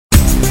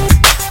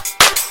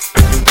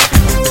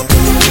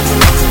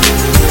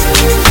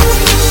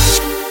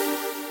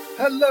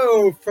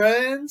Hello,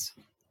 friends.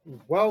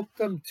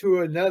 Welcome to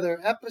another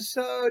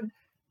episode.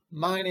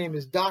 My name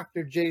is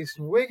Dr.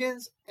 Jason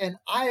Wiggins, and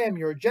I am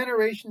your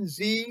Generation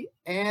Z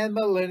and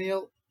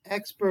Millennial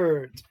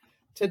expert.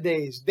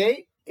 Today's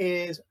date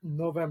is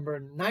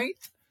November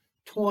 9th,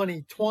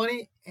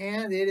 2020,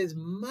 and it is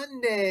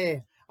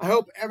Monday. I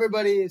hope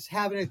everybody is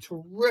having a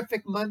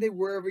terrific Monday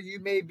wherever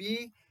you may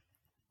be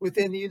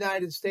within the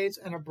United States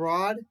and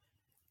abroad.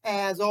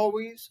 As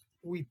always,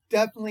 we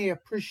definitely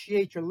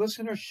appreciate your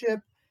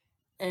listenership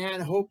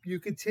and hope you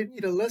continue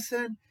to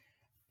listen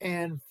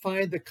and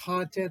find the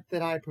content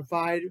that I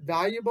provide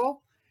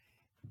valuable.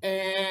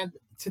 And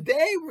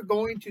today we're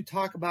going to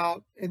talk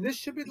about, and this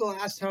should be the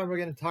last time we're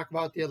going to talk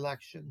about the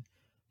election,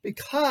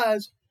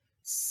 because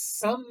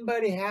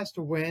somebody has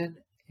to win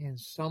and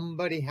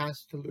somebody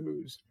has to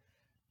lose.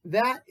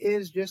 That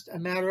is just a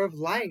matter of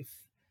life.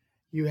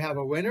 You have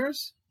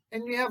winners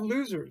and you have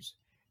losers.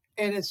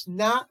 And it's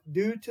not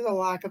due to the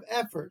lack of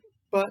effort,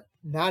 but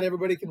not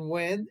everybody can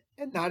win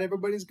and not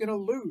everybody's going to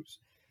lose.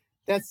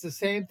 That's the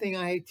same thing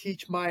I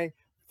teach my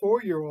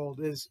 4-year-old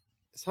is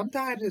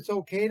sometimes it's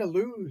okay to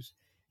lose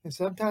and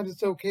sometimes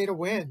it's okay to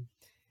win.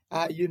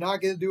 You're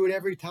not going to do it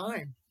every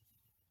time.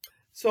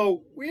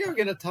 So we are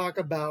going to talk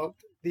about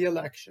the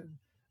election.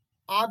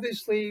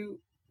 Obviously,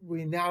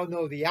 we now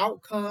know the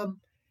outcome,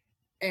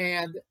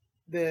 and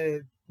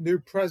the new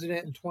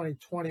president in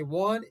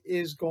 2021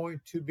 is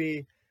going to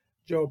be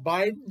Joe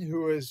Biden,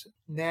 who is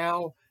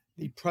now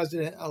the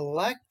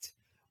president-elect,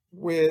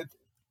 with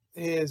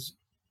his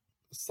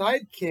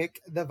sidekick,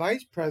 the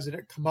vice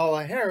president,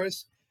 Kamala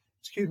Harris.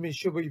 She'll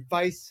be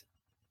vice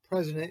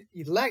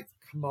president-elect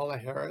Kamala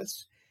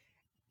Harris.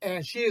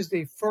 And she is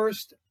the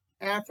first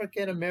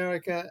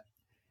African-American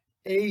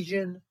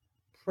Asian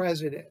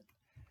president.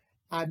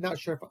 I'm not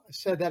sure if I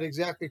said that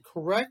exactly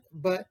correct,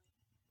 but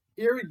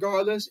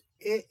irregardless,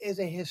 it is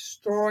a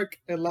historic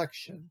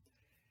election.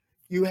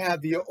 You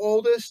have the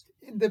oldest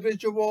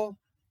individual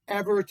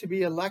ever to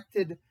be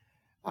elected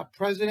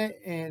president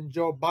in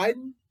Joe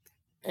Biden,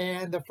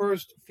 and the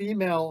first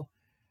female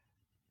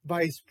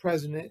vice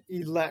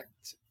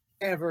president-elect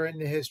ever in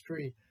the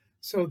history.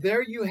 So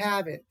there you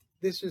have it.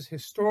 This is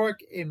historic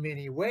in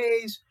many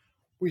ways.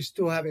 We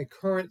still have a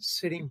current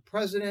sitting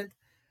president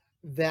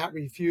that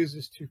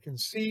refuses to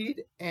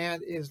concede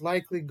and is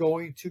likely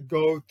going to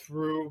go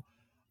through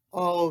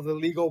all of the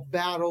legal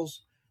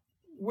battles,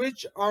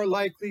 which are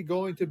likely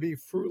going to be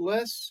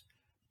fruitless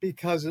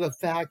because of the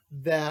fact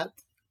that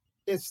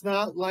it's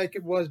not like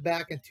it was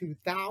back in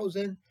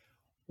 2000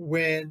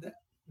 when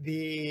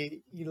the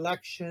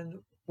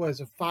election was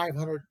a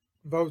 500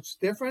 votes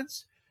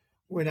difference,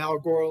 when Al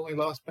Gore only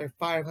lost by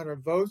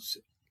 500 votes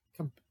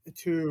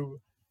to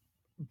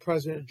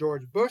President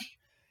George Bush.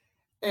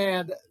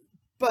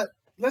 But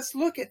let's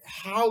look at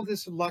how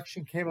this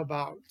election came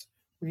about.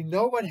 We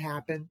know what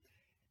happened,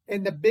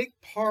 and the big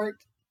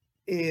part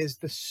is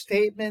the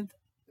statement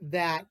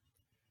that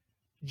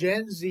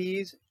Gen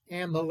Zs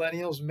and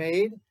Millennials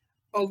made,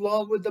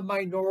 along with the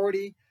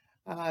minority,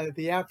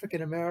 the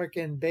African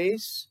American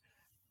base,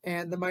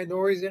 and the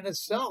minorities in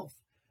itself.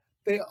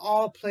 They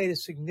all played a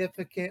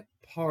significant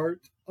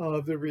part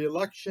of the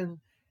re-election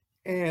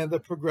and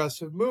the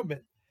progressive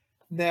movement.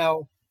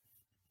 Now,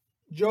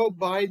 Joe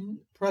Biden,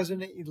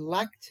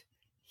 president-elect,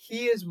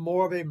 he is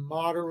more of a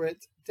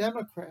moderate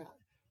Democrat.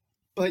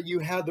 But you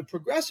have the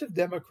progressive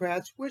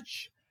Democrats,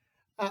 which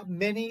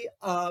many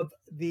of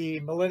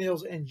the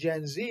Millennials and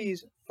Gen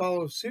Zs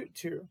follow suit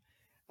to.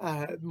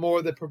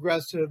 More the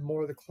progressive,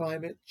 more the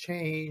climate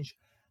change,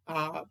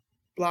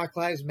 Black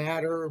Lives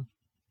Matter.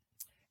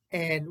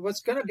 And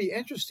what's going to be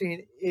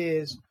interesting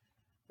is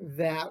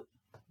that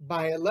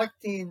by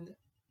electing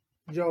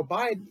Joe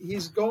Biden,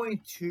 he's going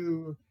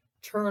to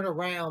turn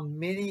around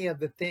many of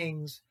the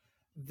things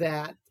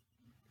that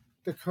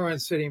the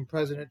current sitting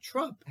President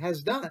Trump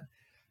has done.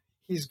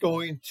 He's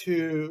going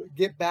to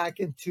get back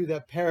into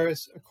the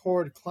Paris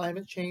Accord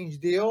climate change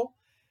deal.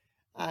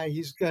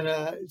 He's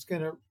gonna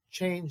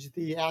change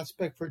the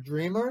aspect for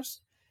dreamers,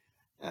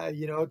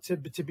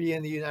 to be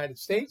in the United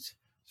States.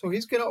 So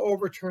he's going to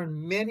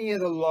overturn many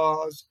of the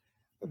laws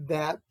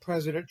that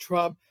President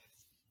Trump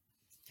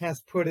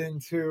has put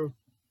into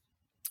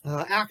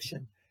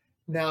action.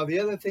 Now, the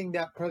other thing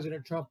that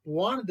President Trump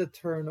wanted to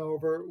turn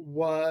over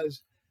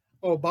was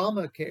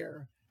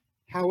Obamacare.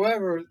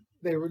 However,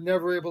 they were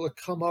never able to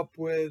come up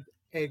with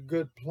a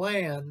good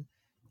plan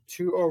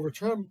to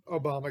overturn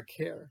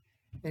Obamacare.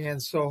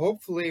 And so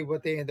hopefully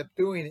what they end up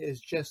doing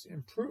is just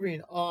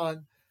improving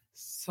on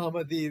some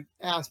of the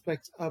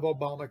aspects of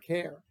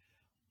Obamacare.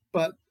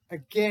 But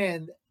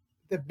again,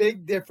 the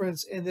big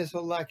difference in this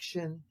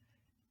election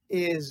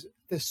is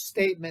the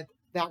statement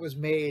that was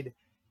made.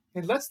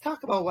 And let's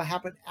talk about what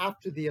happened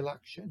after the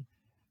election.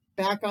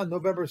 Back on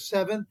November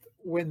 7th,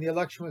 when the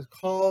election was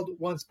called,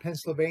 once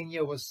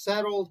Pennsylvania was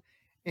settled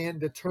and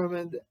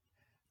determined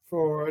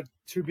for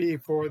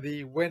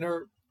the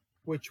winner,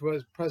 which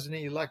was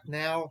President-elect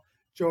now,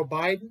 Joe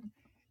Biden,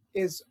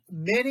 is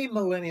many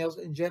millennials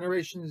in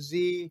Generation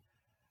Z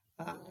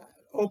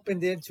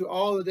opened into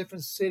all the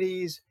different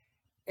cities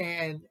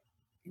and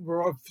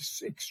were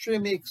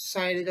extremely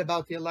excited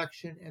about the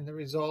election and the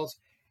results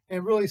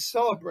and really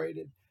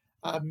celebrated.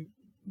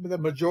 The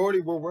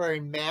majority were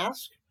wearing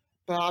masks,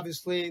 but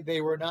obviously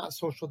they were not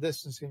social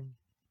distancing.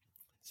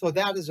 So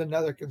that is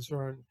another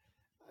concern,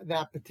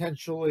 that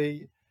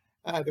potentially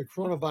the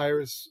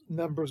coronavirus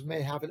numbers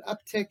may have an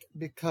uptick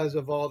because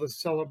of all the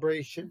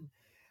celebration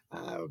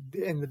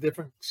in the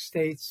different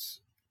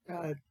states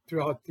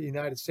throughout the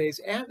United States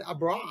and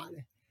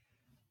abroad.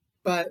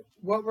 But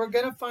what we're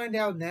going to find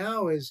out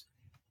now is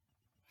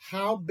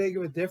how big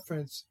of a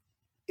difference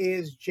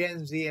is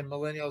Gen Z and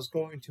millennials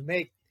going to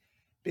make,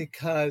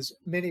 because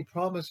many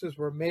promises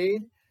were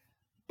made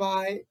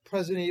by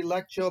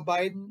President-elect Joe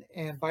Biden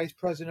and Vice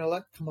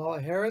President-elect Kamala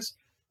Harris.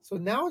 So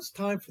now it's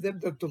time for them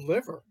to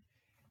deliver.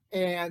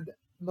 And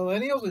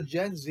millennials and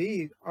Gen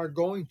Z are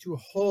going to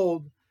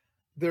hold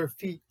their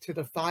feet to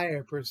the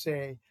fire, per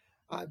se.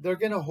 They're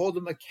going to hold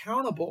them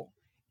accountable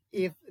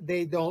if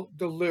they don't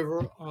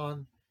deliver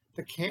on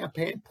the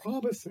campaign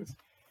promises.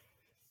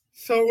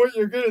 So what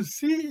you're going to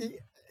see,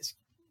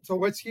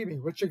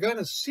 what you're going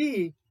to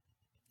see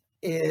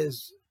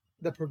is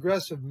the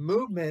progressive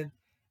movement,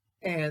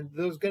 and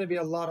there's going to be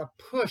a lot of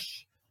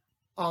push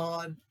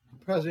on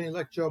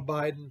President-elect Joe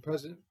Biden,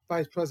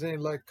 Vice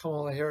President-elect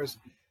Kamala Harris,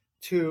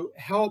 to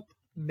help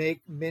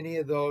make many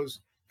of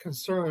those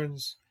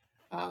concerns,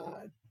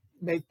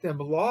 make them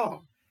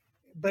law.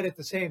 But at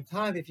the same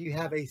time, if you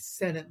have a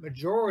Senate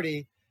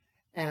majority,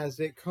 as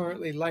it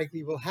currently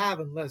likely will have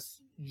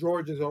unless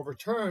George is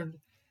overturned,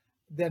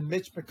 then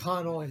Mitch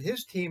McConnell and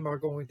his team are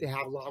going to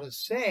have a lot of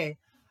say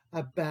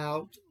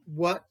about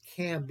what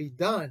can be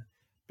done.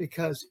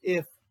 Because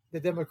if the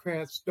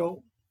Democrats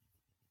don't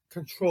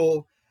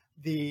control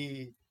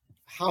the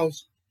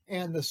House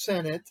and the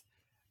Senate,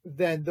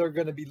 then they're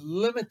going to be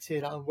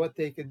limited on what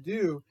they can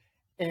do.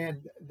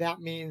 And that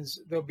means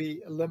they'll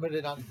be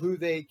limited on who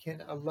they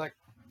can elect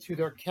to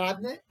their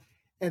cabinet.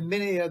 And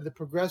many of the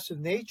progressive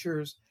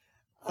natures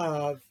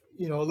of,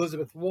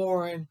 Elizabeth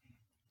Warren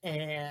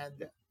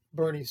and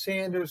Bernie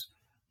Sanders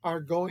are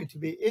going to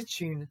be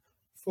itching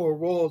for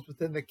roles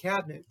within the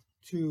cabinet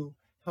to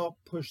help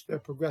push their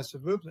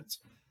progressive movements.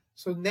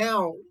 So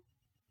now,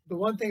 the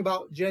one thing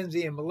about Gen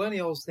Z and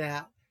millennials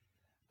that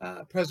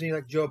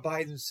President-elect Joe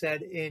Biden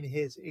said in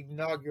his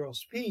inaugural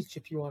speech,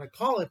 if you want to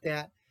call it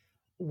that,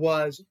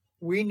 was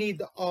we need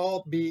to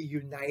all be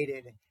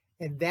united.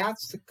 And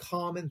that's the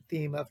common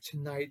theme of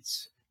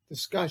tonight's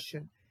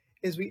discussion,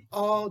 is we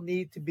all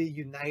need to be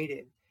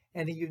united.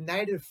 And a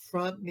united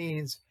front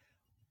means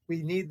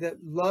we need to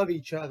love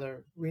each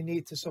other. We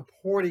need to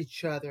support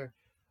each other.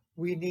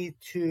 We need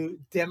to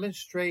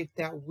demonstrate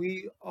that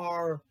we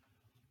are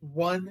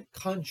one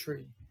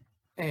country.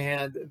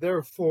 And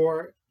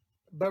therefore,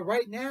 but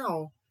right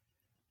now,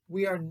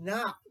 we are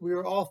not. We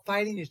are all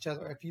fighting each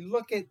other. If you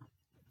look at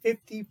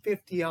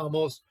 50-50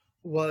 almost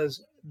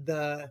was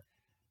the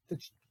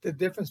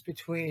difference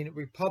between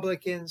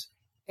Republicans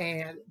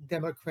and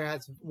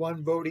Democrats,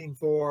 one voting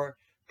for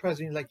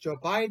President-elect Joe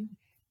Biden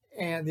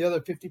and the other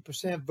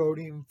 50%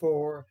 voting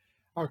for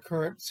our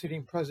current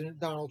sitting President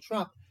Donald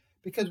Trump,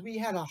 because we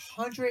had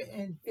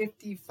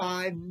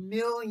 155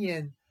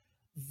 million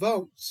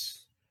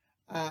votes.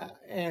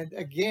 And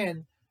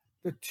again,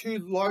 the two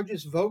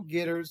largest vote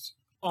getters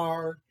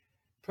are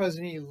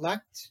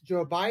President-elect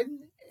Joe Biden,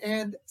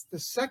 and the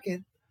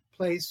second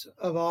place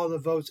of all the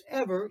votes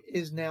ever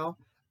is now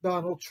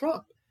Donald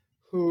Trump,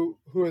 who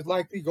is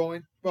likely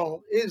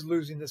is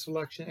losing this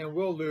election and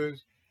will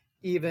lose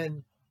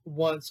even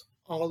once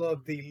all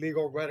of the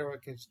legal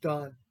rhetoric is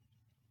done.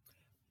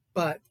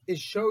 But it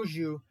shows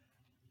you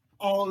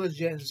all the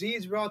Gen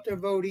Zs were out there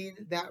voting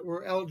that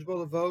were eligible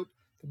to vote.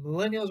 The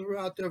millennials were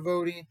out there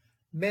voting,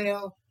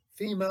 male,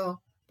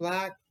 female,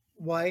 black,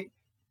 white,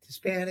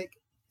 Hispanic,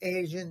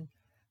 Asian,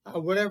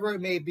 whatever it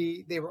may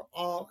be. They were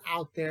all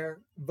out there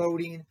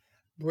voting,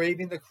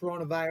 braving the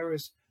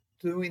coronavirus,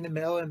 doing the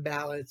mail-in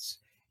ballots.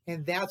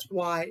 And that's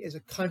why, as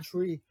a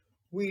country,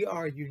 we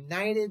are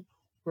united.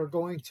 We're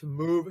going to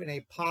move in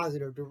a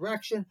positive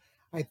direction.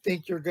 I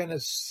think you're going to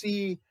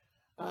see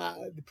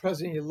the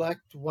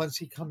president-elect, once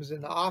he comes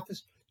into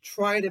office,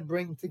 try to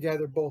bring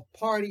together both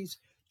parties,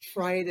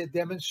 try to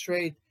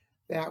demonstrate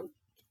that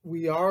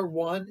we are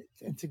one,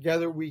 and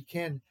together we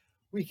can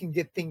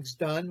get things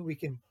done. We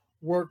can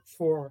work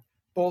for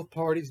both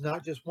parties,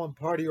 not just one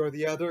party or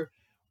the other.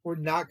 We're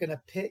not going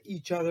to pit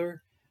each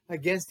other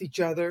against each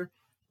other.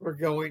 We're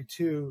going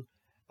to,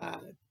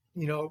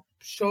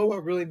 show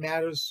what really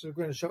matters. We're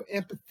going to show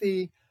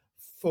empathy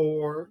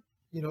for,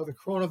 the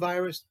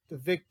coronavirus, the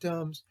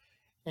victims,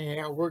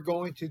 and we're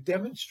going to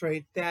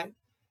demonstrate that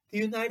the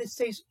United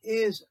States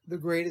is the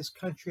greatest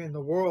country in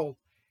the world.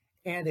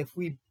 And if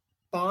we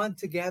bond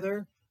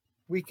together,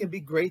 we can be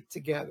great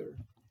together.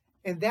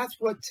 And that's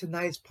what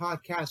tonight's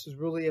podcast is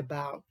really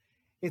about.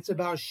 It's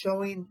about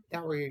showing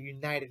that we're a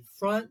united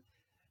front,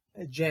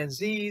 Gen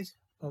Zs,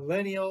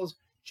 millennials,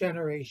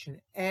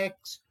 Generation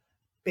X,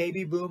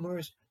 baby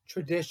boomers,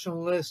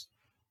 traditionalists.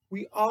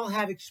 We all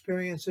have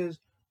experiences.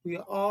 We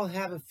all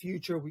have a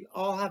future. We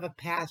all have a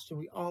past, and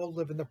we all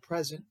live in the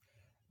present.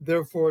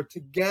 Therefore,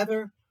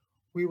 together,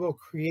 we will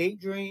create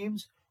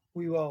dreams,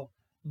 we will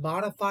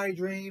modify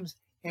dreams,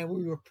 and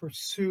we will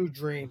pursue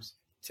dreams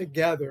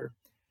together.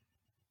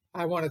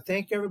 I want to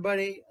thank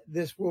everybody.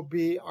 This will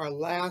be our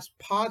last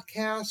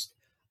podcast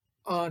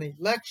on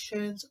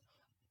elections.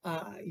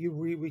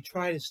 We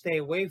try to stay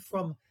away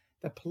from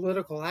the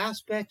political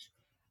aspects.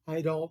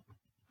 I don't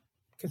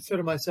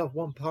consider myself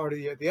one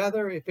party or the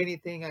other. If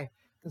anything, I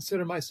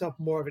consider myself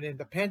more of an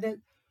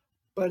independent,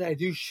 but I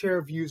do share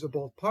views of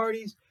both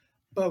parties.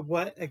 But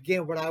what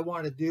I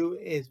want to do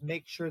is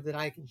make sure that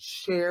I can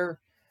share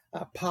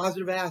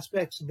positive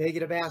aspects,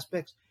 negative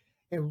aspects,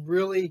 and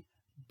really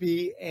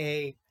be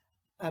a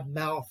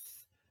mouth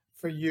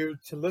for you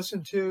to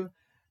listen to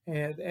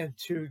and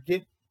to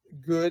get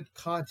good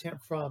content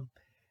from.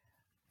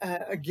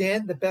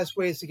 Again, the best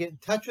ways to get in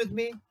touch with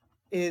me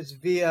is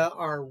via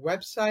our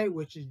website,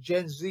 which is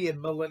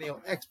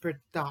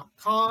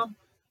GenZandMillennialExpert.com,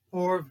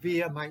 or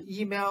via my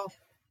email,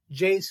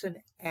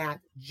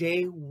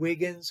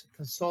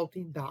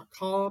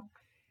 jason@jwigginsconsulting.com.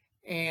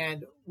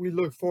 And we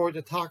look forward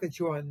to talking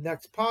to you on the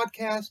next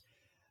podcast.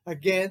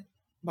 Again,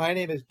 my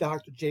name is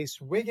Dr.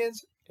 Jason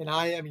Wiggins, and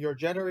I am your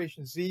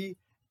Generation Z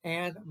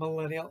and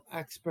Millennial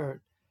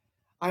expert.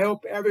 I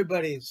hope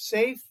everybody is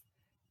safe,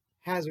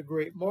 has a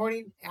great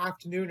morning,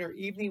 afternoon, or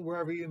evening,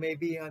 wherever you may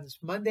be on this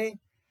Monday.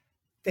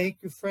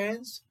 Thank you,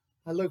 friends.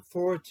 I look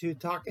forward to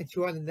talking to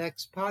you on the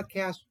next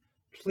podcast.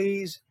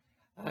 Please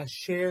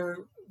share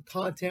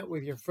content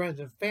with your friends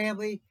and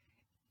family.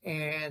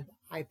 And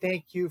I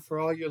thank you for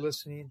all your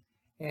listening.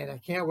 And I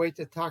can't wait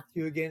to talk to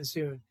you again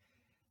soon.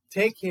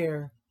 Take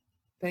care.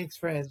 Thanks,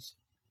 friends.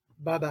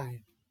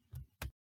 Bye-bye.